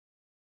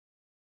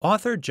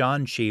Author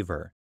John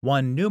Cheever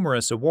won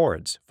numerous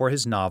awards for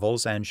his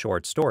novels and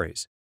short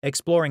stories,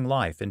 exploring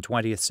life in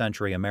 20th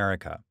century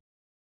America.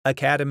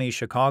 Academy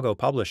Chicago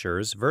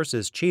Publishers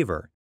versus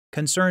Cheever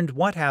concerned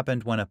what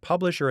happened when a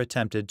publisher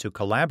attempted to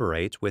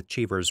collaborate with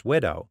Cheever's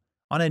widow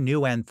on a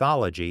new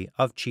anthology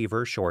of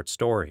Cheever short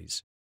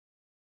stories.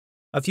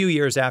 A few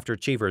years after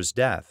Cheever's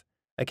death,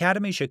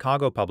 Academy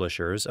Chicago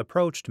Publishers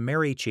approached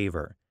Mary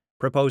Cheever,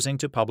 proposing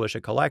to publish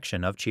a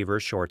collection of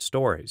Cheever's short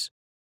stories.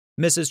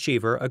 Mrs.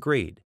 Cheever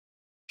agreed.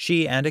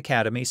 She and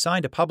Academy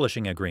signed a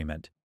publishing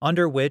agreement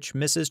under which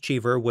Mrs.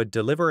 Cheever would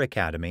deliver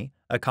Academy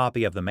a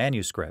copy of the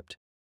manuscript,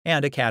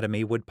 and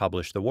Academy would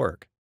publish the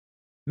work.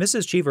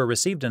 Mrs. Cheever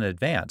received an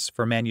advance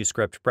for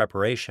manuscript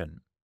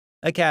preparation.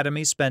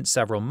 Academy spent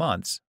several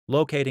months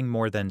locating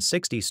more than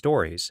 60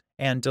 stories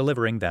and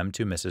delivering them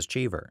to Mrs.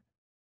 Cheever.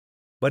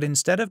 But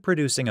instead of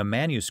producing a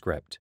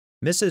manuscript,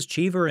 Mrs.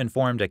 Cheever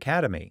informed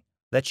Academy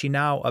that she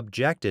now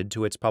objected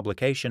to its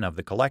publication of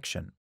the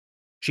collection.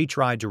 She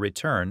tried to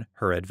return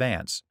her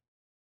advance.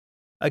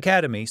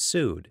 Academy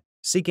sued,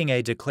 seeking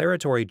a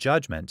declaratory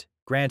judgment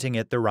granting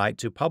it the right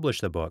to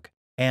publish the book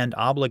and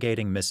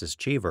obligating Mrs.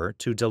 Cheever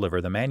to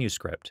deliver the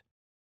manuscript.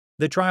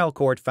 The trial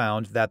court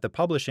found that the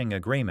publishing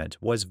agreement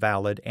was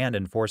valid and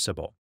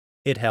enforceable.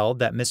 It held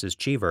that Mrs.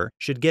 Cheever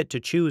should get to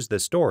choose the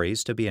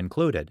stories to be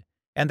included,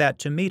 and that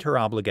to meet her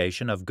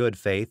obligation of good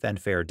faith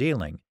and fair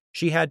dealing,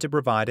 she had to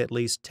provide at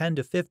least 10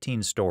 to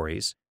 15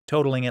 stories,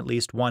 totaling at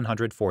least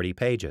 140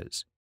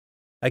 pages.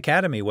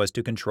 Academy was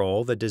to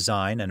control the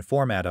design and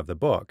format of the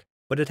book,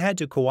 but it had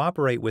to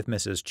cooperate with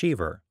Mrs.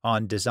 Cheever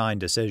on design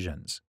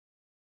decisions.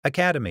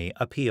 Academy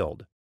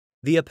appealed.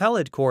 The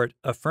appellate court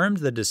affirmed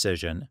the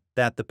decision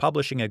that the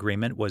publishing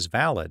agreement was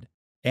valid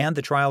and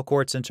the trial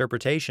court's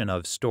interpretation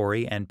of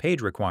story and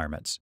page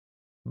requirements,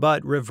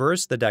 but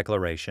reversed the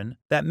declaration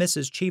that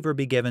Mrs. Cheever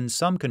be given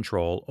some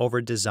control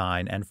over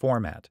design and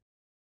format.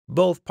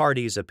 Both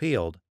parties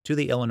appealed to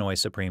the Illinois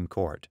Supreme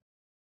Court.